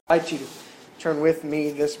I invite you to turn with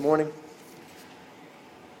me this morning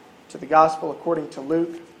to the Gospel according to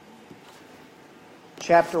Luke,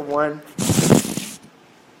 chapter 1.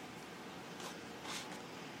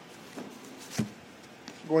 I'm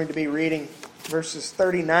going to be reading verses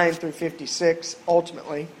 39 through 56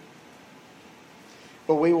 ultimately,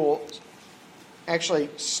 but we will actually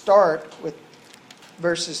start with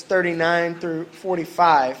verses 39 through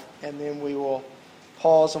 45, and then we will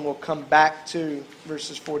pause and we'll come back to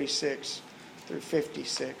verses 46 through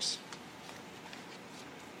 56.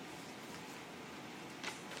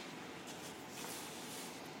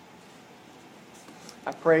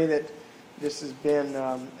 I pray that this has been,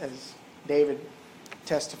 as David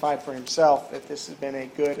testified for himself, that this has been a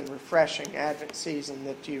good and refreshing Advent season,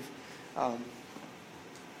 that you've found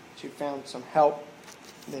some help,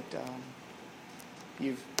 that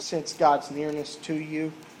you've sensed God's nearness to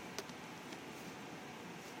you.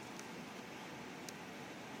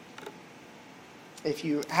 If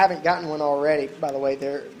you haven't gotten one already, by the way,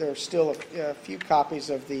 there are still a few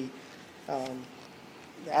copies of the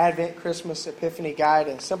Advent, Christmas, Epiphany Guide,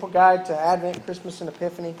 a simple guide to Advent, Christmas, and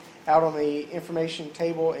Epiphany, out on the information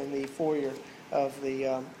table in the foyer of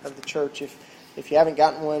the church. If you haven't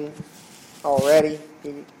gotten one already,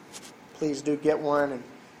 please do get one, and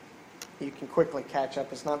you can quickly catch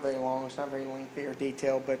up. It's not very long, it's not very lengthy or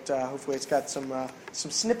detailed, but hopefully it's got some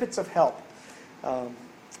snippets of help.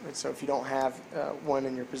 And so if you don't have one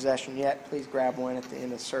in your possession yet, please grab one at the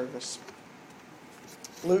end of service.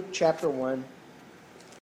 Luke chapter 1,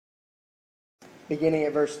 beginning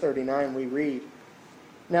at verse 39, we read,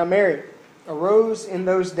 "Now Mary arose in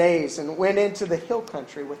those days and went into the hill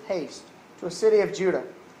country with haste to a city of Judah,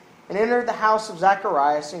 and entered the house of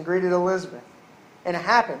Zacharias and greeted Elizabeth. And it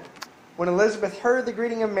happened, when Elizabeth heard the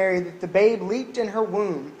greeting of Mary, that the babe leaped in her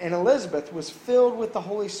womb, and Elizabeth was filled with the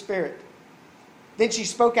Holy Spirit. Then she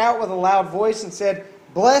spoke out with a loud voice and said,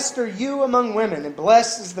 'Blessed are you among women, and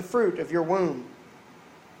blessed is the fruit of your womb.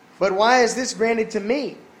 But why is this granted to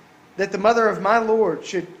me, that the mother of my Lord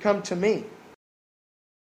should come to me?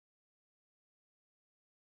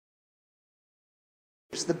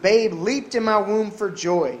 The babe leaped in my womb for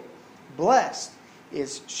joy. Blessed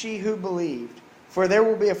is she who believed, for there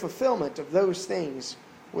will be a fulfillment of those things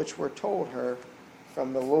which were told her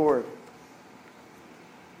from the Lord.'"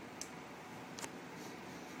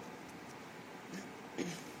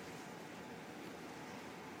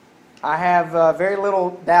 I have very little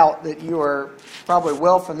doubt that you are probably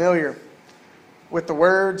well familiar with the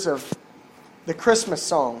words of the Christmas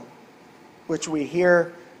song, which we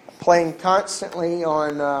hear playing constantly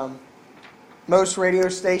on most radio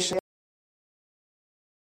stations.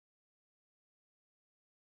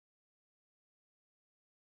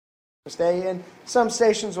 Day, and some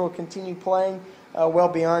stations will continue playing well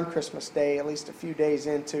beyond Christmas Day, at least a few days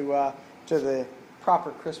into to the proper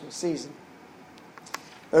Christmas season.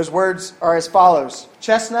 Those words are as follows: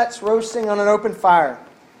 "Chestnuts roasting on an open fire,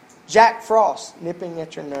 Jack Frost nipping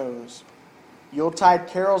at your nose, Yuletide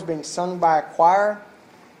carols being sung by a choir,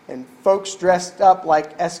 and folks dressed up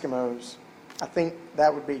like Eskimos." I think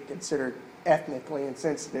that would be considered ethnically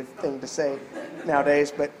insensitive thing to say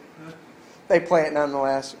nowadays, but they play it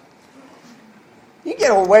nonetheless. You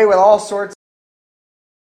get away with all sorts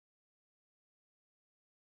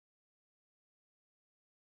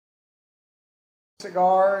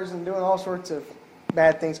cigars and doing all sorts of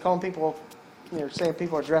bad things, calling people, saying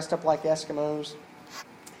people are dressed up like Eskimos.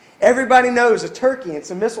 Everybody knows a turkey and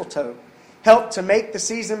some mistletoe help to make the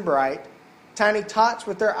season bright. Tiny tots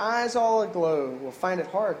with their eyes all aglow will find it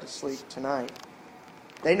hard to sleep tonight.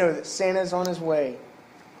 They know that Santa's on his way.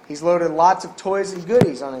 He's loaded lots of toys and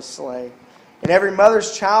goodies on his sleigh. And every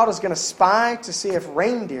mother's child is going to spy to see if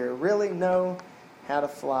reindeer really know how to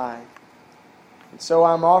fly. And so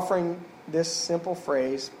I'm offering this simple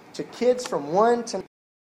phrase to kids from 1 to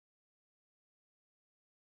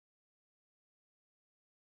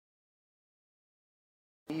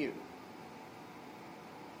you.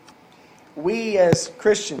 We as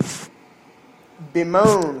Christians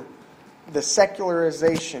bemoan the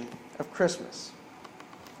secularization of Christmas.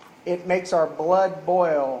 It makes our blood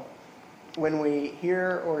boil when we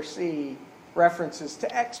hear or see references to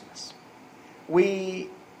Xmas. We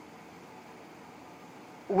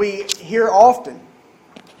hear often,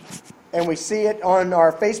 and we see it on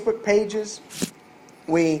our Facebook pages.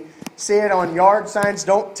 We see it on yard signs,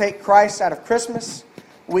 "Don't take Christ out of Christmas."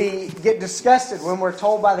 We get disgusted when we're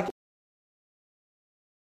told by the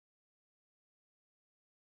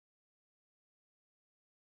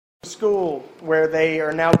school where they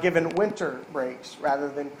are now given winter breaks rather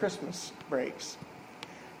than Christmas breaks.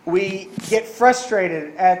 We get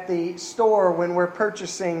frustrated at the store when we're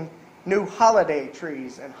purchasing new holiday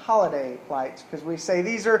trees and holiday lights because we say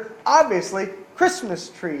these are obviously Christmas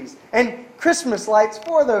trees and Christmas lights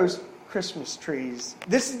for those Christmas trees.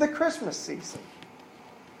 This is the Christmas season.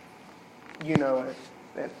 You know it.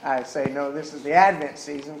 And I say, no, this is the Advent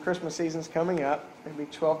season. Christmas season's coming up. There'll be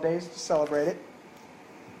 12 days to celebrate it.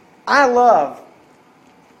 I love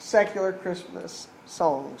secular Christmas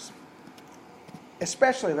songs,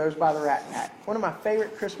 especially those by the Rat Pack. One of my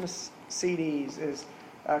favorite Christmas CDs is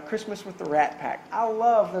Christmas with the Rat Pack. I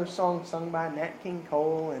love those songs sung by Nat King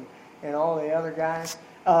Cole and all the other guys.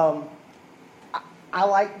 I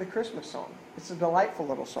like the Christmas song. It's a delightful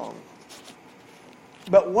little song.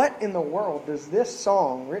 But what in the world does this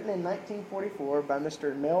song, written in 1944 by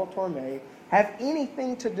Mr. Mel Torme, have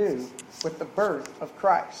anything to do with the birth of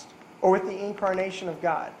Christ or with the incarnation of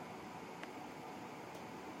God?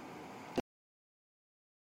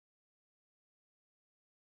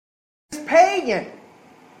 It's pagan.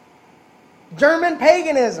 German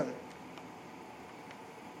paganism.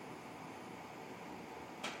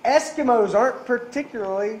 Eskimos aren't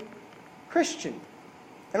particularly Christian.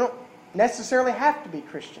 They don't necessarily have to be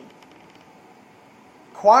Christian.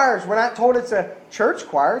 Choirs, we're not told it's a church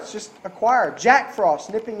choir, it's just a choir. Jack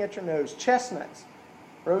Frost nipping at your nose, chestnuts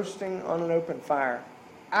roasting on an open fire.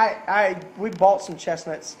 We bought some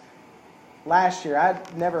chestnuts last year.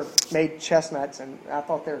 I'd never made chestnuts, and I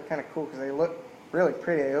thought they were kind of cool because they look really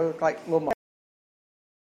pretty. They look like little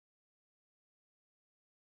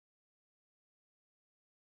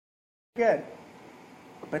good.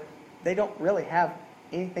 But they don't really have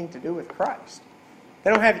anything to do with Christ.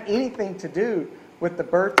 They don't have anything to do with the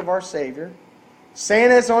birth of our Savior.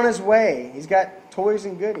 Santa's on his way. He's got toys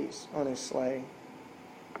and goodies on his sleigh.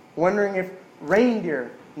 Wondering if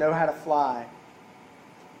reindeer know how to fly.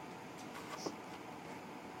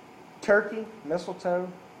 Turkey,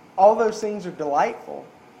 mistletoe, all those things are delightful,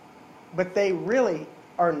 but they really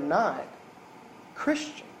are not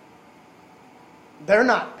Christian. They're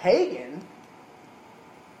not pagan,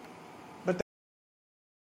 but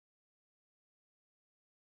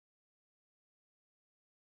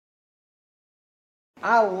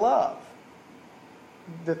I love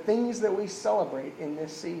the things that we celebrate in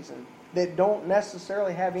this season that don't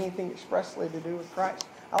necessarily have anything expressly to do with Christ.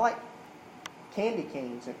 I like candy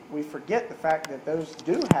canes, and we forget the fact that those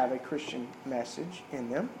do have a Christian message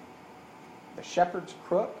in them. The shepherd's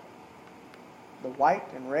crook, the white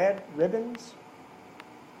and red ribbons.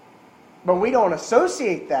 But we don't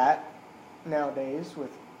associate that nowadays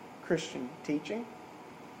with Christian teaching.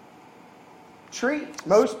 Trees.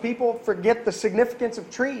 Most people forget the significance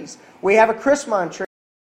of trees. We have a Chrismon tree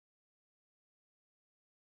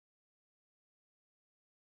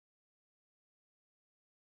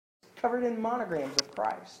covered in monograms of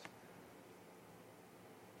Christ.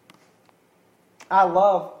 I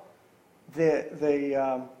love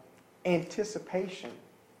the anticipation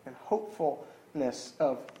and hopefulness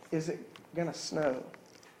of, is it going to snow?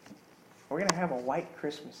 We're going to have a white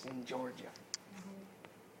Christmas in Georgia.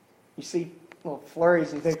 You see little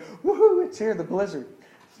flurries and you think, woohoo, it's here, the blizzard.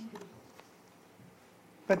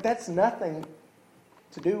 But that's nothing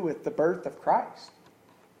to do with the birth of Christ.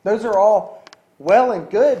 Those are all well and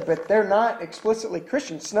good, but they're not explicitly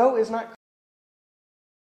Christian. Snow is not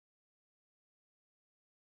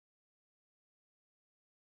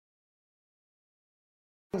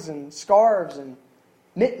and scarves and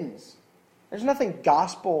mittens. There's nothing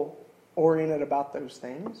gospel-oriented about those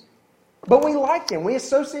things. But we like them. We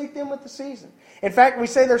associate them with the season. In fact, we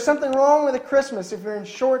say there's something wrong with a Christmas if you're in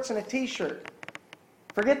shorts and a t-shirt.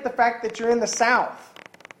 Forget the fact that you're in the South.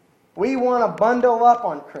 We want to bundle up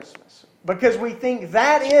on Christmas because we think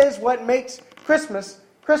that is what makes Christmas,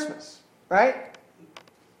 Christmas, right?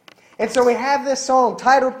 And so we have this song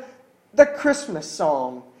titled The Christmas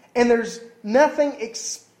Song, and there's nothing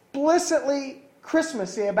explicitly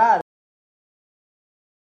Christmassy about it.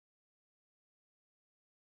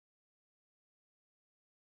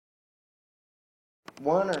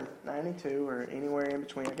 One or 92 or anywhere in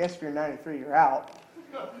between. I guess if you're 93, you're out.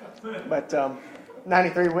 But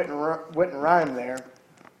 93 wouldn't rhyme there.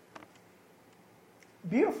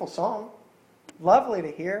 Beautiful song. Lovely to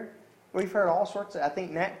hear. We've heard all sorts of... I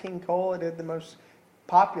think Nat King Cole did the most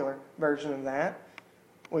popular version of that.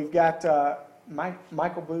 We've got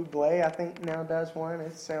Michael Bublé, I think, now does one.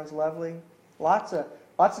 It sounds lovely. Lots of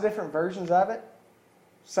different versions of it.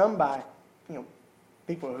 Some by,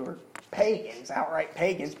 people who are pagans, outright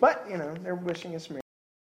pagans, but, they're wishing us Merry.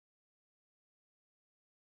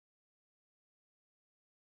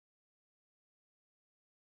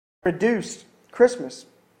 Reduced Christmas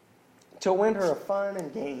to a winter of fun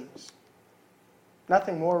and games.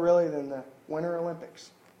 Nothing more really than the Winter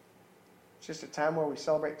Olympics. It's just a time where we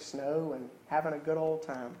celebrate snow and having a good old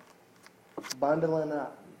time. Bundling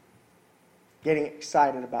up. Getting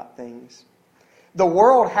excited about things. The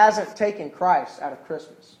world hasn't taken Christ out of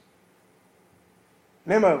Christmas.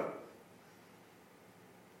 Memo.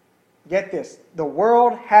 Get this. The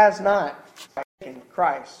world has not taken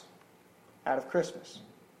Christ out of Christmas.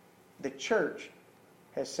 The church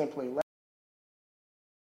has simply left.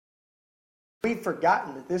 We've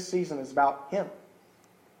forgotten that this season is about Him.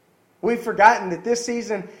 We've forgotten that this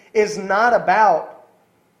season is not about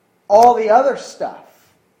all the other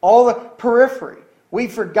stuff, all the periphery.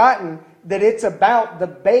 We've forgotten that it's about the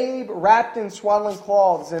babe wrapped in swaddling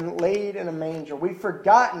cloths and laid in a manger. We've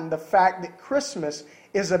forgotten the fact that Christmas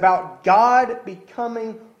is about God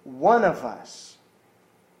becoming one of us.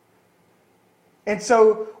 And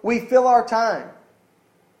so we fill our time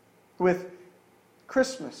with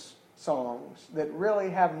Christmas songs that really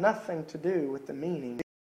have nothing to do with the meaning.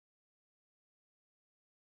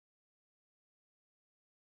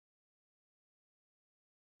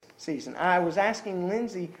 Season. I was asking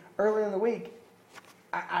Lindsay earlier in the week,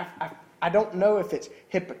 I don't know if it's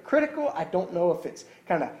hypocritical, I don't know if it's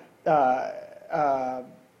kind of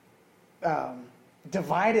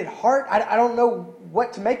divided heart. I don't know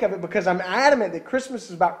what to make of it, because I'm adamant that Christmas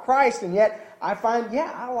is about Christ, and yet I find,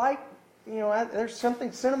 I like, there's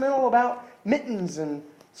something sentimental about mittens and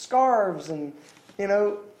scarves and,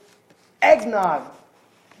 eggnog.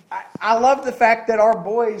 I love the fact that our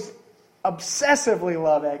boys obsessively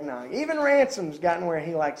love eggnog. Even Ransom's gotten where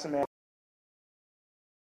he likes some eggnog.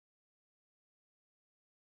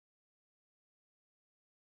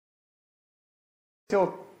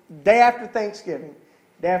 Till day after Thanksgiving.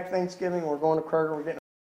 Day after Thanksgiving, we're going to Kroger. We're getting,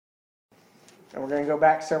 and we're going to go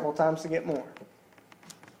back several times to get more.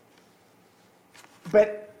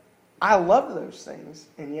 But I love those things,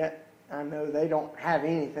 and yet I know they don't have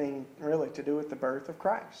anything really to do with the birth of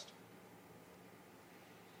Christ.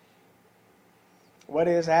 What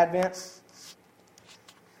is Advent?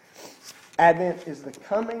 Advent is the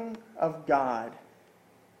coming of God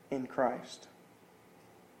in Christ.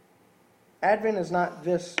 Advent is not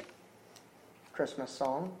this Christmas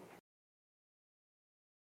song.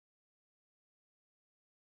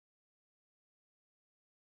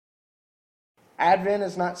 Advent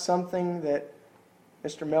is not something that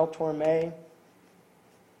Mr. Mel Torme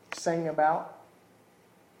sang about,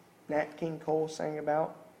 Nat King Cole sang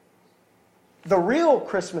about. The real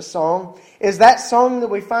Christmas song is that song that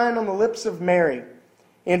we find on the lips of Mary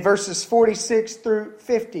in verses 46 through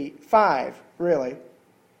 55, really,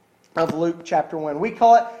 of Luke chapter 1. We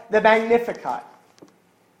call it the Magnificat.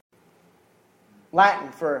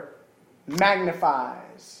 Latin for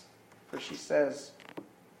magnifies. For she says,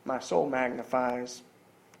 my soul magnifies.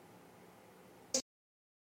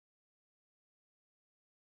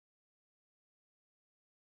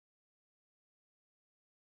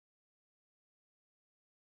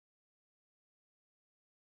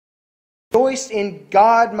 Rejoice in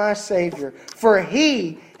God my Savior, for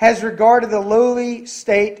He has regarded the lowly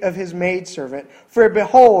state of His maidservant. For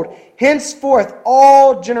behold, henceforth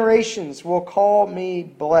all generations will call me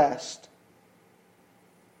blessed.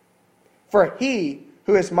 For He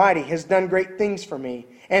who is mighty has done great things for me,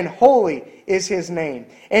 and holy is His name.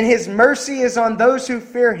 And His mercy is on those who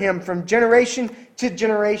fear Him from generation to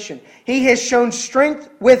generation. He has shown strength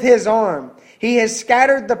with His arm. He has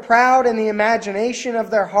scattered the proud in the imagination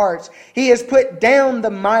of their hearts. He has put down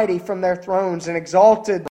the mighty from their thrones and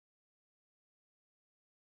exalted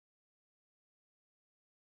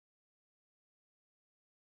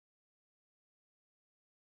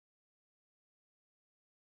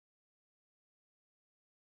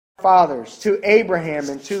fathers to Abraham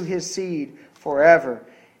and to his seed forever.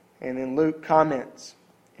 And then Luke comments,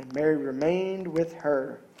 and Mary remained with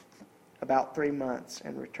her about 3 months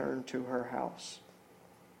and returned to her house.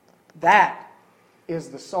 That is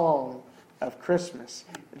the song of Christmas.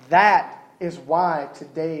 That is why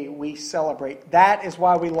today we celebrate. That is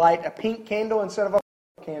why we light a pink candle instead of a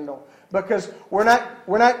candle. Because we're not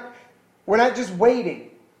just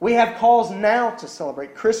waiting. We have calls now to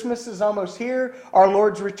celebrate. Christmas is almost here. Our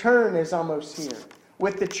Lord's return is almost here.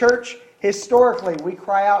 With the church, historically, we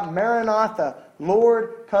cry out, Maranatha,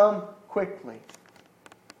 Lord, come quickly.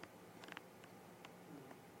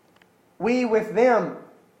 We, with them,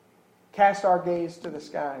 cast our gaze to the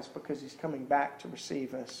skies because He's coming back to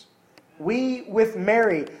receive us. We, with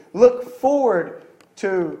Mary, look forward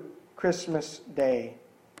to Christmas Day.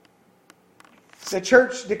 The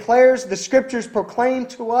church declares, the Scriptures proclaim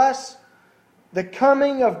to us The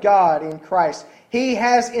coming of God in Christ. He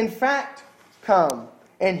has in fact come,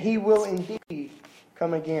 and He will indeed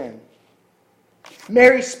come again.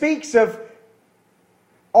 Mary speaks of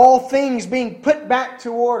all things being put back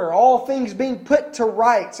to order, all things being put to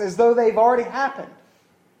rights as though they've already happened.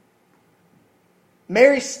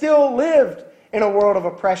 Mary still lived in a world of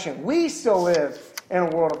oppression. We still live in a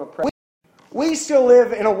world of oppression. We still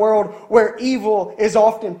live in a world where evil is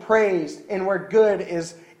often praised and where good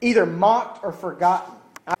is either mocked or forgotten.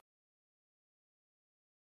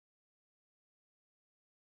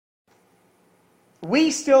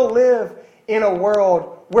 We still live in a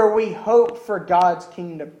world where we hope for God's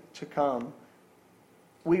kingdom to come.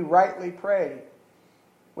 We rightly pray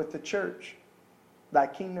with the church, Thy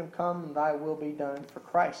kingdom come and Thy will be done. For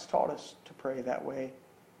Christ taught us to pray that way.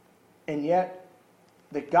 And yet,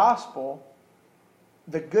 the gospel,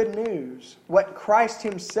 the good news, what Christ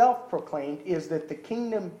Himself proclaimed is that the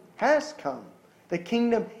kingdom has come. The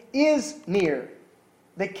kingdom is near.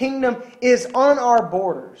 The kingdom is on our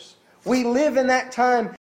borders. We live in that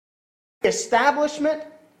time, the establishment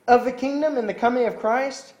of the kingdom and the coming of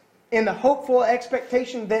Christ, in the hopeful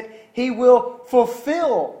expectation that He will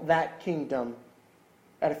fulfill that kingdom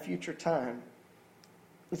at a future time.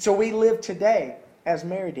 And so we live today, as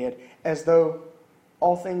Mary did, as though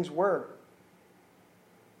all things were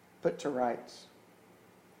put to rights.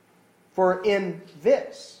 For in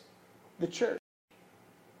this, the church,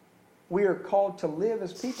 we are called to live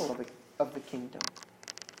as people of the kingdom.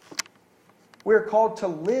 We are called to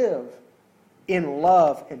live in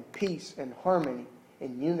love and peace and harmony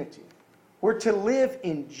and unity. We're to live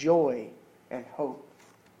in joy and hope.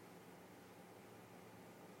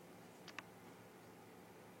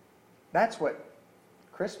 That's what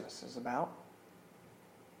Christmas is about.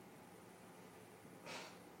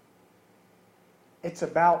 It's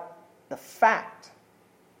about the fact,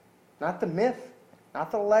 not the myth,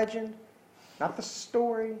 not the legend, not the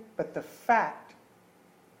story, but the fact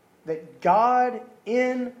that God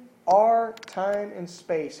in our time and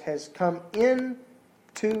space has come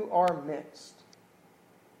into our midst.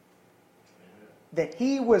 That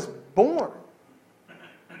He was born.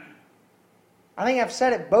 I think I've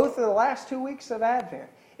said it both of the last 2 weeks of Advent.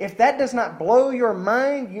 If that does not blow your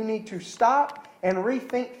mind, you need to stop and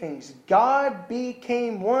rethink things. God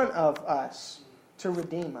became one of us to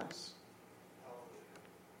redeem us.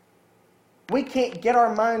 We can't get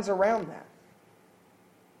our minds around that.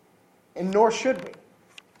 And nor should we.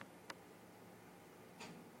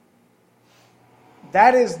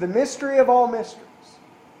 That is the mystery of all mysteries.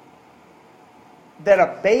 That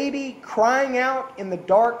a baby crying out in the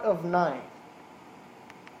dark of night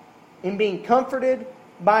and being comforted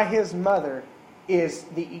by his mother is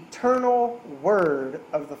the eternal Word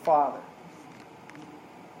of the Father.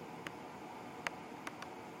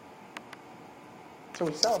 So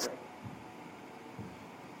we celebrate.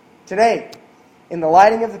 Today, in the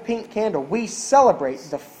lighting of the pink candle, we celebrate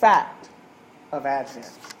the fact of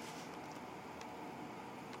Advent.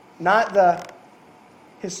 Not the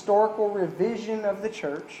historical revision of the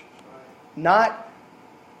church, not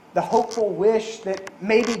the hopeful wish that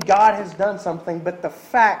maybe God has done something, but the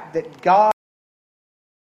fact that God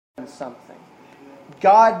has done something.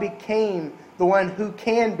 God became the one who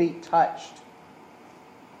can be touched.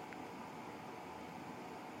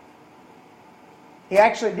 He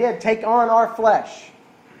actually did take on our flesh,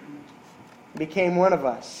 became one of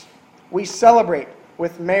us. We celebrate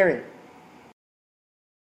with Mary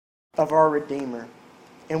of our Redeemer,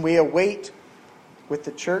 and we await with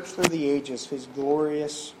the church through the ages His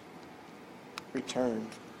glorious return.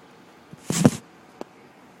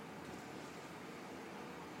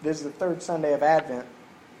 This is the third Sunday of Advent.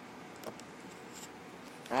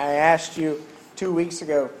 I asked you 2 weeks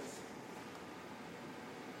ago,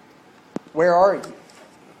 where are you?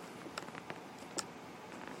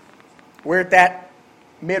 We're at that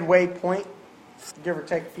midway point, give or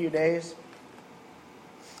take a few days.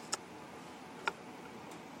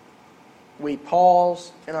 We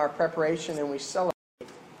pause in our preparation and we celebrate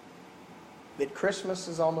that Christmas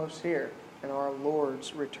is almost here and our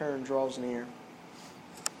Lord's return draws near.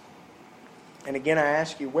 And again, I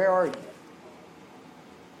ask you, where are you?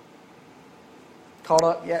 Caught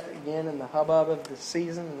up yet again in the hubbub of the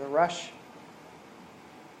season and the rush?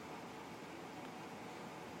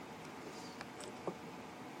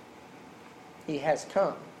 He has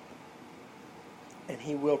come, and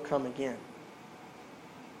He will come again.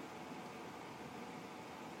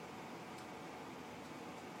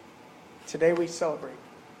 Today we celebrate.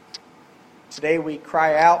 Today we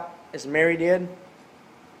cry out, as Mary did,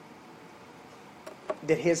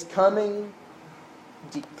 that His coming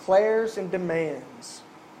declares and demands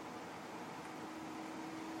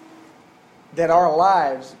that our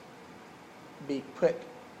lives be put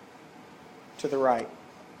to the right.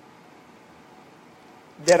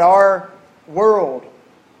 That our world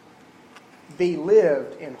be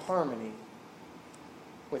lived in harmony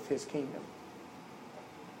with His kingdom.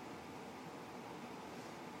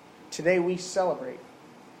 Today we celebrate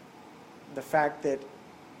the fact that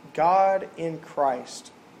God in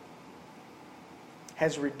Christ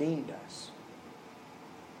has redeemed us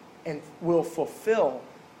and will fulfill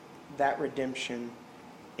that redemption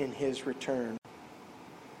in His return.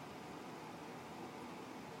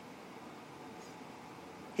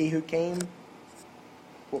 He who came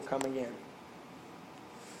will come again.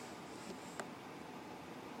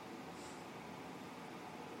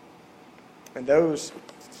 And those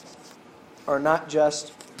are not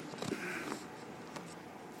just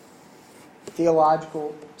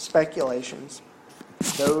theological speculations.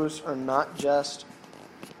 Those are not just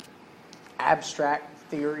abstract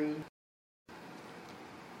theory.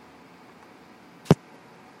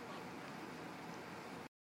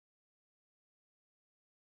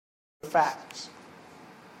 Facts.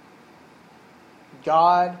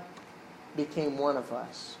 God became one of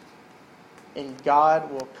us, and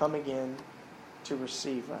God will come again to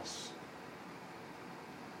receive us.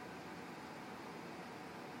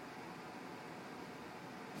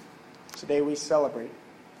 Today we celebrate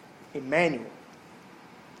Emmanuel,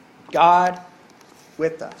 God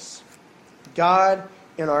with us, God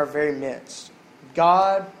in our very midst,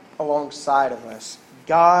 God alongside of us,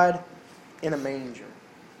 God in a manger,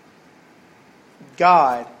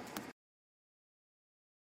 God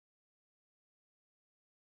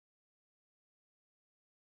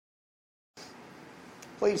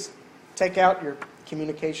please take out your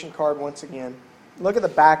communication card once again. Look at the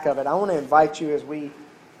back of it. I want to invite you as we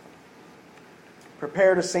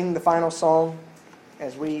prepare to sing the final song,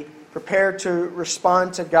 as we prepare to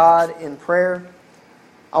respond to God in prayer,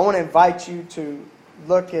 I want to invite you to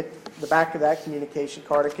look at the back of that communication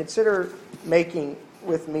card and consider making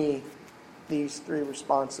with me these 3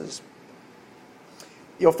 responses.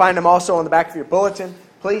 You'll find them also on the back of your bulletin.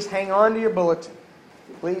 Please hang on to your bulletin.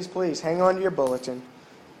 Please hang on to your bulletin.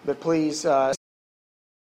 But please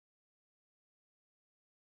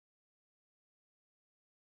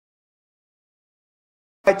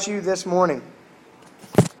invite you this morning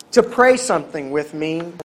to pray something with me,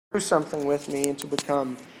 do something with me, and to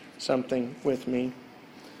become something with me.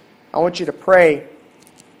 I want you to pray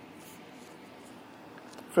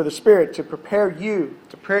for the Spirit to prepare you,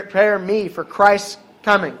 to prepare me for Christ's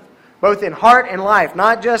coming, both in heart and life.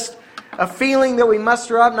 Not just a feeling that we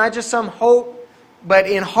muster up, not just some hope, but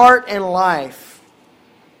in heart and life,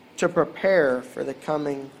 to prepare for the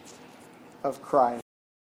coming of Christ.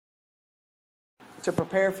 To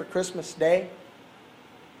prepare for Christmas Day,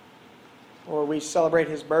 where we celebrate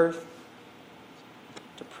His birth,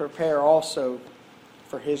 to prepare also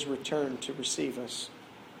for His return to receive us.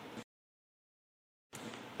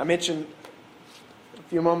 I mentioned a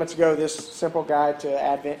few moments ago this simple guide to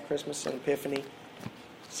Advent, Christmas, and Epiphany.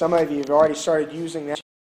 Some of you have already started using that.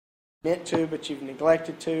 Meant to, but you've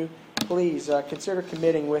neglected to. Please consider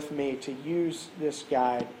committing with me to use this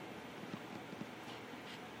guide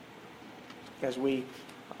as we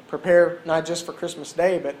prepare not just for Christmas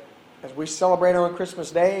Day, but as we celebrate on Christmas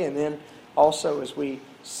Day, and then also as we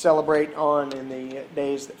celebrate on in the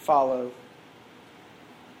days that follow.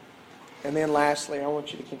 And then lastly, I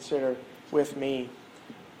want you to consider with me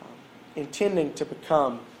intending to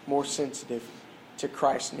become more sensitive to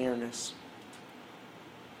Christ's nearness.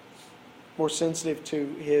 More sensitive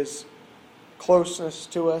to His closeness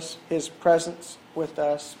to us, His presence with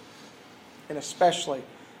us, and especially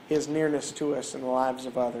His nearness to us in the lives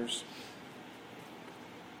of others.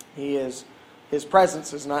 His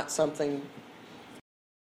presence is not something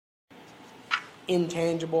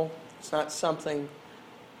intangible. It's not something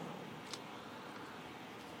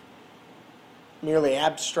merely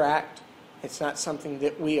abstract. It's not something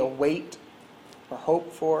that we await or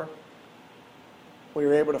hope for. We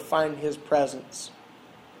are able to find His presence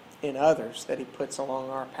in others that He puts along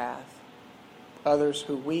our path. Others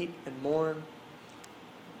who weep and mourn.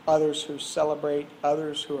 Others who celebrate.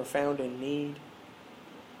 Others who are found in need.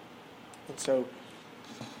 And so,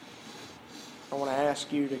 I want to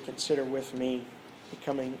ask you to consider with me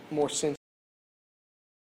becoming more sensitive